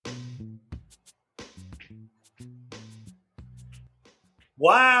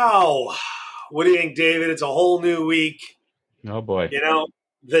Wow. What do you think, David? It's a whole new week. Oh boy. You know,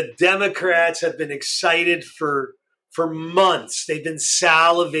 the Democrats have been excited for months. They've been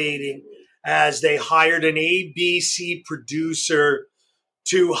salivating as they hired an ABC producer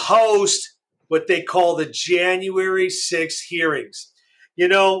to host what they call the January 6th hearings. You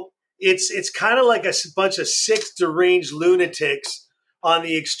know, it's kind of like a bunch of sick, deranged lunatics on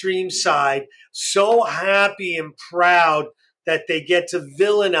the extreme side, so happy and proud that they get to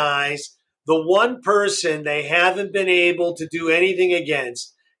villainize the one person they haven't been able to do anything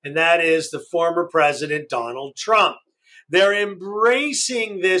against, and that is the former president, Donald Trump. They're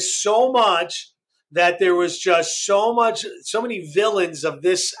embracing this so much that there was just so many villains of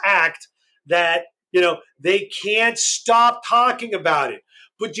this act that, they can't stop talking about it.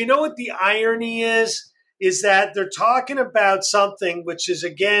 But you know what the irony is that they're talking about something which is,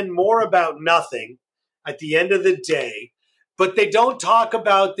 again, more about nothing at the end of the day, but they don't talk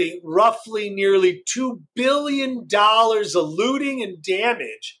about the roughly nearly $2 billion of looting and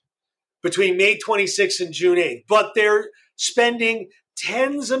damage between May 26th and June 8th. But they're spending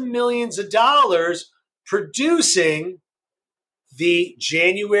tens of millions of dollars producing the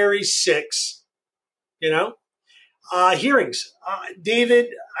January 6th, hearings. David,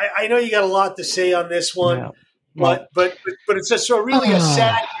 I know you got a lot to say on this one, Yeah. Well, but it's just really a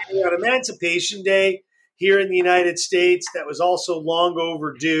sad day on Emancipation Day here in the United States that was also long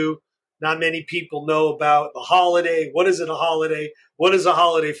overdue. Not many people know about the holiday. What is it a holiday? What is a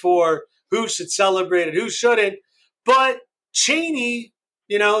holiday for? Who should celebrate it? Who shouldn't? But Cheney,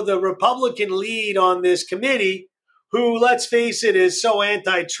 the Republican lead on this committee, who, let's face it, is so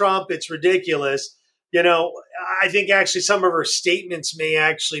anti-Trump, it's ridiculous. I think actually some of her statements may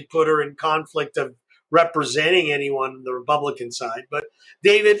actually put her in conflict of representing anyone on the Republican side. But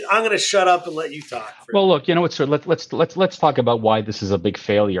David, I'm going to shut up and let you talk. Well, look, what, sir, let's talk about why this is a big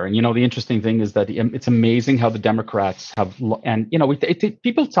failure. And the interesting thing is that it's amazing how the Democrats have, and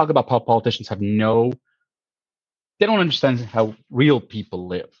people talk about how politicians have they don't understand how real people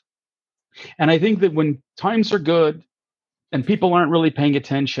live. And I think that when times are good and people aren't really paying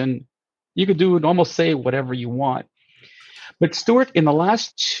attention, you could do and almost say whatever you want. But Stuart, in the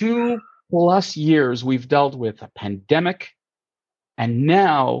last 2+ years, we've dealt with a pandemic and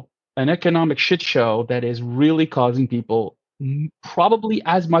now an economic shit show that is really causing people probably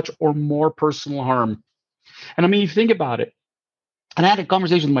as much or more personal harm. And I mean, you think about it, and I had a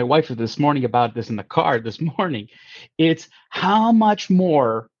conversation with my wife this morning about this in the car this morning. It's how much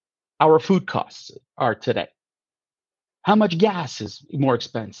more our food costs are today. How much gas is more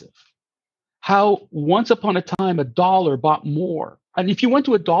expensive. How once upon a time a dollar bought more. And if you went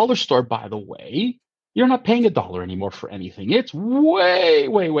to a dollar store, by the way, you're not paying $1 anymore for anything. It's way,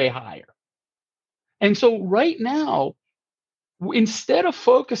 way, way higher. And so right now, instead of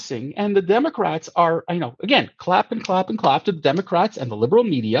focusing, and the Democrats are, again, clap and clap and clap to the Democrats and the liberal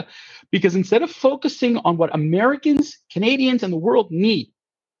media, because instead of focusing on what Americans, Canadians, and the world need,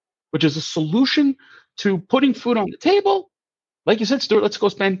 which is a solution to putting food on the table, like you said, Stuart, let's go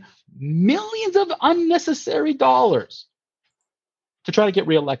spend millions of unnecessary dollars to try to get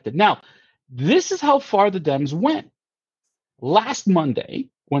reelected. Now, this is how far the Dems went. Last Monday,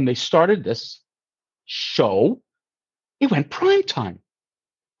 when they started this show, it went prime time.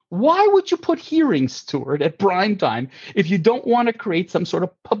 Why would you put hearings, Stuart, at prime time if you don't want to create some sort of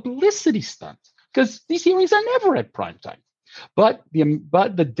publicity stunt? Because these hearings are never at prime time. But the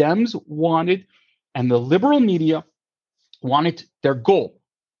Dems wanted, and the liberal media wanted their goal: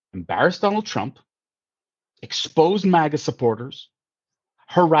 embarrass Donald Trump, expose MAGA supporters,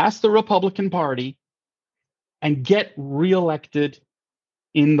 harass the Republican Party, and get reelected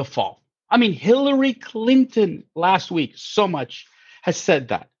in the fall. I mean, Hillary Clinton last week so much has said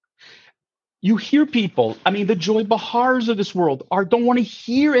that. You hear people, the Joy Behars of this world don't want to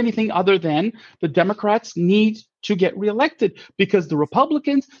hear anything other than the Democrats need to get reelected, because the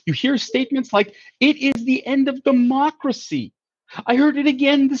Republicans, you hear statements like, it is the end of democracy. I heard it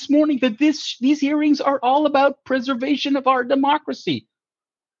again this morning that these hearings are all about preservation of our democracy.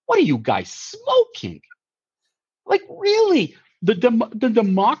 What are you guys smoking? Like, really? The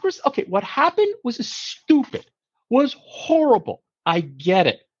democracy? Okay, what happened was stupid, was horrible. I get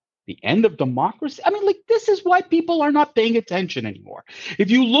it. The end of democracy? This is why people are not paying attention anymore.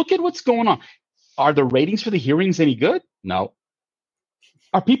 If you look at what's going on, are the ratings for the hearings any good? No.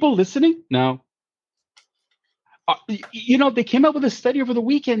 Are people listening? No. They came out with a study over the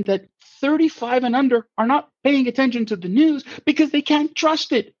weekend that 35 and under are not paying attention to the news because they can't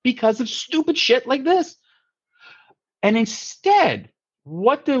trust it because of stupid shit like this. And instead,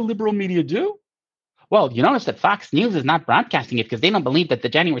 what do liberal media do? well, you notice that Fox News is not broadcasting it because they don't believe that the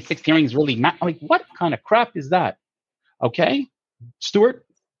January 6th hearings really matter. I'm like, what kind of crap is that? Okay, Stuart,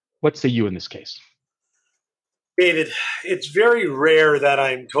 what say you in this case? David, it's very rare that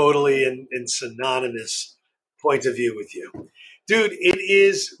I'm totally in synonymous point of view with you. Dude, it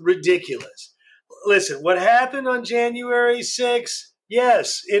is ridiculous. Listen, what happened on January 6th,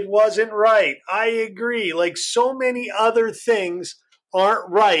 yes, it wasn't right. I agree. Like so many other things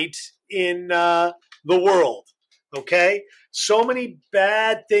aren't right in the world, okay? So many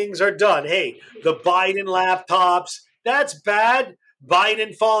bad things are done. Hey, the Biden laptops, that's bad.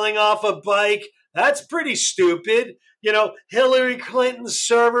 Biden falling off a bike, that's pretty stupid. You know, Hillary Clinton's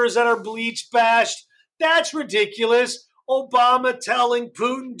servers that are bleach bashed, that's ridiculous. Obama telling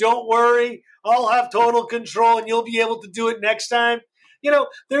Putin, don't worry, I'll have total control and you'll be able to do it next time. You know,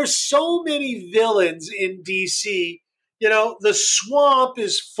 there's so many villains in DC. You know, the swamp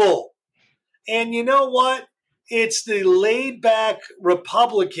is full. And you know what? It's the laid back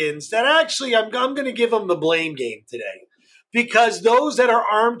Republicans that actually, I'm going to give them the blame game today, because those that are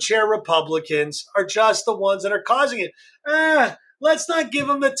armchair Republicans are just the ones that are causing it. Let's not give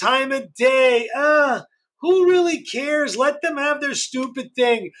them the time of day. Who really cares? Let them have their stupid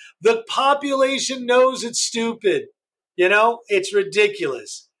thing. The population knows it's stupid. You know, it's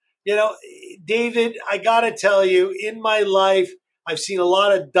ridiculous. You know, David, I got to tell you, in my life, I've seen a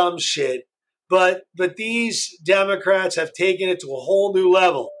lot of dumb shit, but these Democrats have taken it to a whole new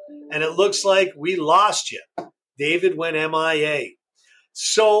level, and it looks like we lost you. David went MIA.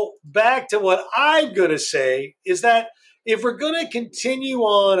 So back to what I'm going to say is that if we're going to continue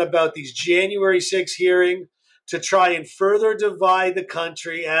on about these January 6th hearings to try and further divide the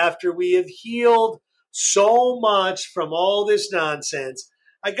country after we have healed so much from all this nonsense,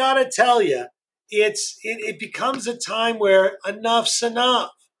 I got to tell you, it becomes a time where enough's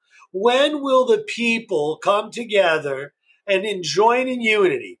enough. When will the people come together and join in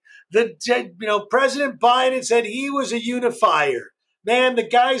unity? President Biden said he was a unifier. Man, the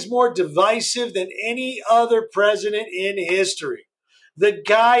guy's more divisive than any other president in history. The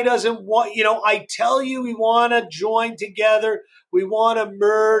guy doesn't want, I tell you, we want to join together. We want to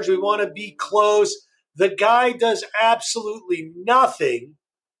merge. We want to be close. The guy does absolutely nothing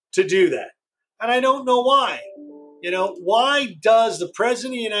to do that. And I don't know why. Why does the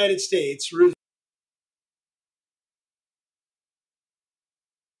president of the United States refuse?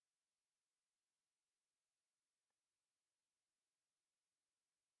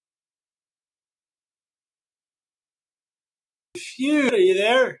 Are you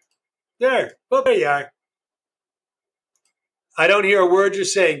there? There. Oh, there you are. I don't hear a word you're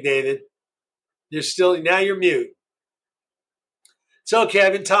saying, David. Now you're mute. It's okay.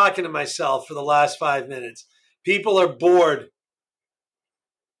 I've been talking to myself for the last 5 minutes. People are bored.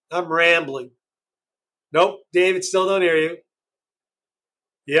 I'm rambling. Nope, David, still don't hear you.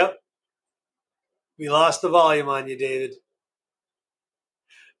 Yep. We lost the volume on you, David.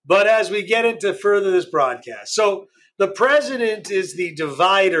 But as we get into further this broadcast, so the president is the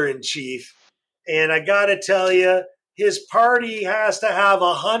divider in chief. And I got to tell you, his party has to have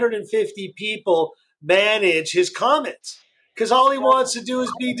 150 people manage his comments because all he wants to do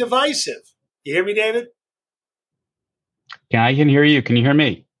is be divisive. You hear me, David? Yeah, I can hear you. Can you hear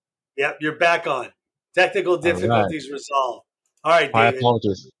me? Yep, you're back on. Technical difficulties resolved. All right, David. My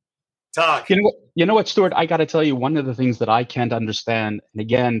apologies. Talk. You know what, Stuart? I got to tell you, one of the things that I can't understand, and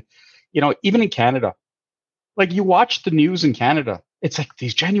again, even in Canada, like you watch the news in Canada, it's like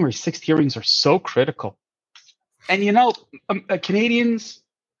these January 6th hearings are so critical. And, Canadians,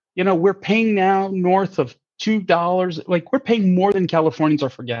 we're paying now north of $2. Like we're paying more than Californians are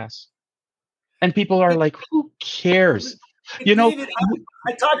for gas. And people are like, who cares? David,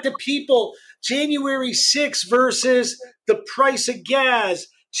 I talked to people, January 6th versus the price of gas,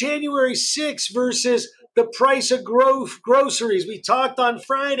 January 6th versus the price of groceries. We talked on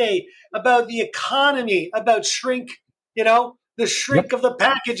Friday about the economy, about shrink, the shrink of the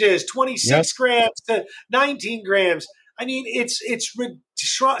packages, 26 grams to 19 grams. I mean, it's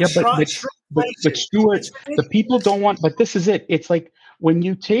but Stuart, the people don't want, but this is it. It's like when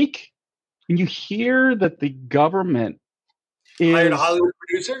you hear that the government hired a Hollywood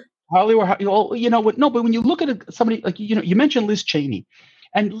producer? Hollywood, no, but when you look at somebody like, you mentioned Liz Cheney,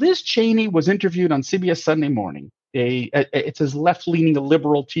 and Liz Cheney was interviewed on CBS Sunday Morning. It's as left-leaning a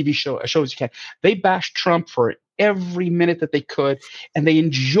liberal TV show as you can. They bashed Trump for every minute that they could, and they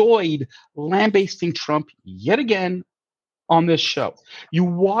enjoyed lambasting Trump yet again on this show. You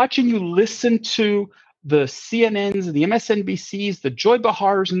watch and you listen to the CNNs, the MSNBCs, the Joy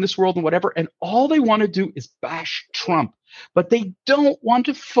Behars in this world and whatever, and all they want to do is bash Trump. But they don't want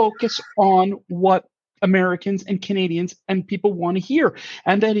to focus on what Americans and Canadians and people want to hear.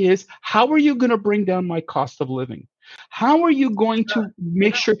 And that is, how are you going to bring down my cost of living? How are you going to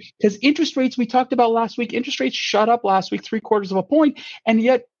make sure? Because interest rates, we talked about last week, interest rates shot up last week, 3/4 of a point. And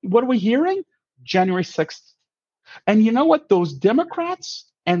yet, what are we hearing? January 6th. And you know what? Those Democrats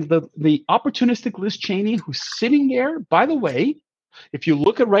and the opportunistic Liz Cheney, who's sitting there, by the way, if you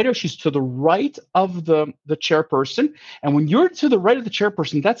look at right now, she's to the right of the chairperson. And when you're to the right of the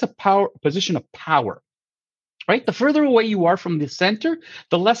chairperson, that's a position of power. Right? The further away you are from the center,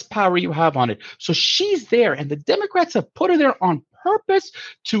 the less power you have on it. So she's there, and the Democrats have put her there on purpose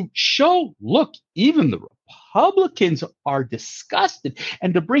to show, look, even the Republicans are disgusted,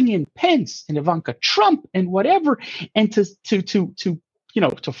 and to bring in Pence and Ivanka Trump and whatever, and to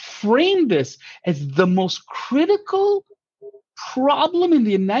frame this as the most critical problem in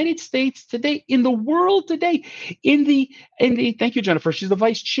the United States today, in the world today, in the thank you, Jennifer. She's the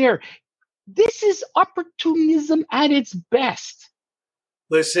vice chair. This is opportunism at its best.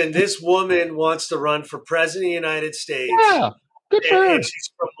 Listen, this woman wants to run for president of the United States. Yeah, good for her. And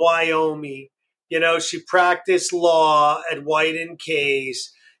she's from Wyoming. You know, she practiced law at White and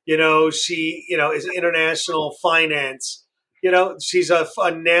Case. You know, she, is international finance. You know, she's a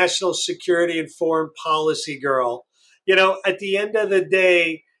national security and foreign policy girl. You know, at the end of the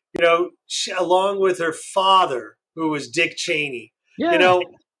day, she, along with her father, who was Dick Cheney,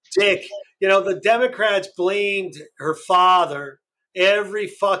 Dick, the Democrats blamed her father every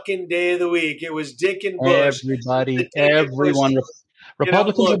fucking day of the week. It was Dick and Bush. Everybody, everyone.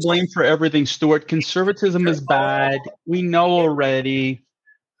 Republicans are blamed for everything, Stuart. Conservatism is bad. We know already.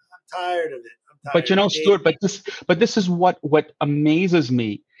 I'm tired of it. But Stuart, but this is what amazes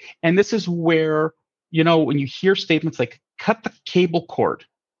me. And this is where, when you hear statements like cut the cable cord,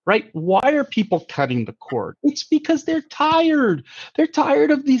 right? Why are people cutting the cord? It's because they're tired. They're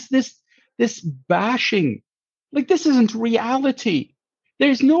tired of this bashing. Like, this isn't reality.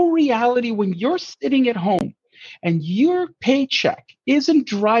 There's no reality when you're sitting at home and your paycheck isn't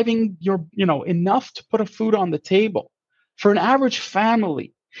driving your, enough to put a food on the table for an average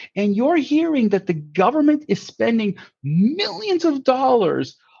family. And you're hearing that the government is spending millions of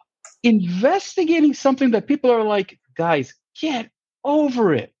dollars investigating something that people are like, guys, get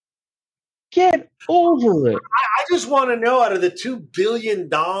over it. Get over it. I just want to know, out of the $2 billion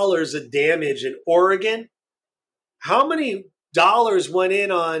of damage in Oregon, how many dollars went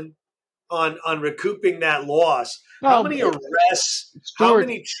in on recouping that loss? How many arrests? Stuart, how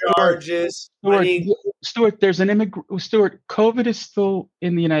many charges? Stuart, Stuart, COVID is still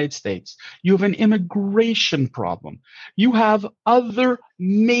in the United States. You have an immigration problem. You have other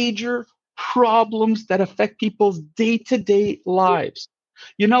major problems that affect people's day-to-day lives.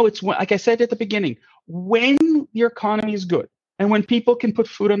 It's like I said at the beginning, when your economy is good and when people can put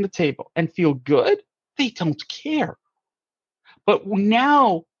food on the table and feel good, they don't care. But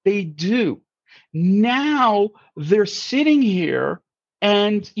now they do. Now they're sitting here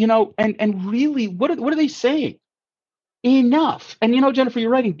and, and really, what are they saying? Enough. And, Jennifer, you're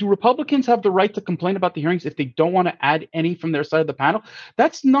writing, do Republicans have the right to complain about the hearings if they don't want to add any from their side of the panel?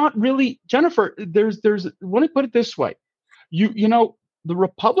 That's not really, Jennifer, let me put it this way. The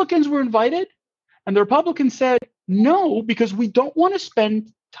Republicans were invited and the Republicans said, no, because we don't want to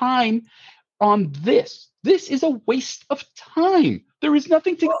spend time on this. This is a waste of time. There is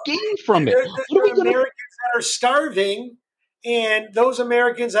nothing to gain from it. There are Americans that are starving, and those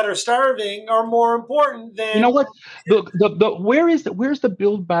Americans that are starving are more important than. You know what? Where's the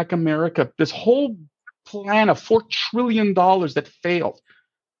Build Back America? This whole plan of $4 trillion that failed.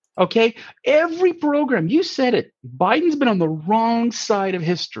 Okay, every program, you said it. Biden's been on the wrong side of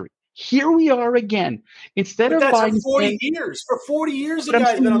history. Here we are again. Instead of Biden, for 40 years. For 40 years, the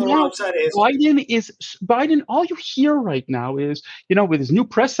guy's been on the wrong side of history. Biden. All you hear right now is, with his new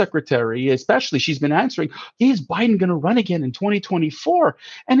press secretary, especially, she's been answering, is Biden going to run again in 2024?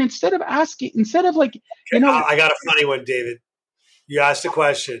 And instead of like, I got a funny one, David. You asked the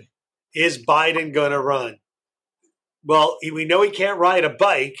question: is Biden going to run? Well, we know he can't ride a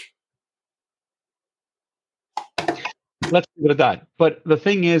bike. Let's leave it at that. But the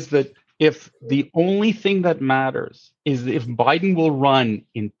thing is that if the only thing that matters is if Biden will run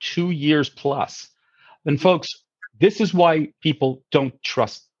in 2 years plus, then folks, this is why people don't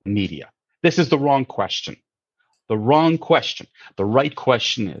trust media. This is the wrong question. The wrong question. The right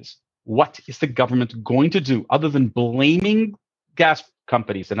question is, what is the government going to do other than blaming gas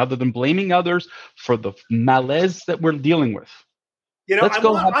companies and other than blaming others for the malaise that we're dealing with? I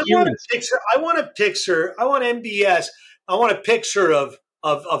want a picture. I want MBS. I want a picture of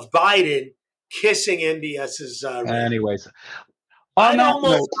Biden kissing MBS's. Anyways, On that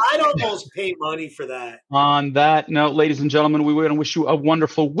note, I'd almost pay money for that. On that note, ladies and gentlemen, we want to wish you a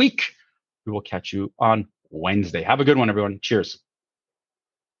wonderful week. We will catch you on Wednesday. Have a good one, everyone. Cheers.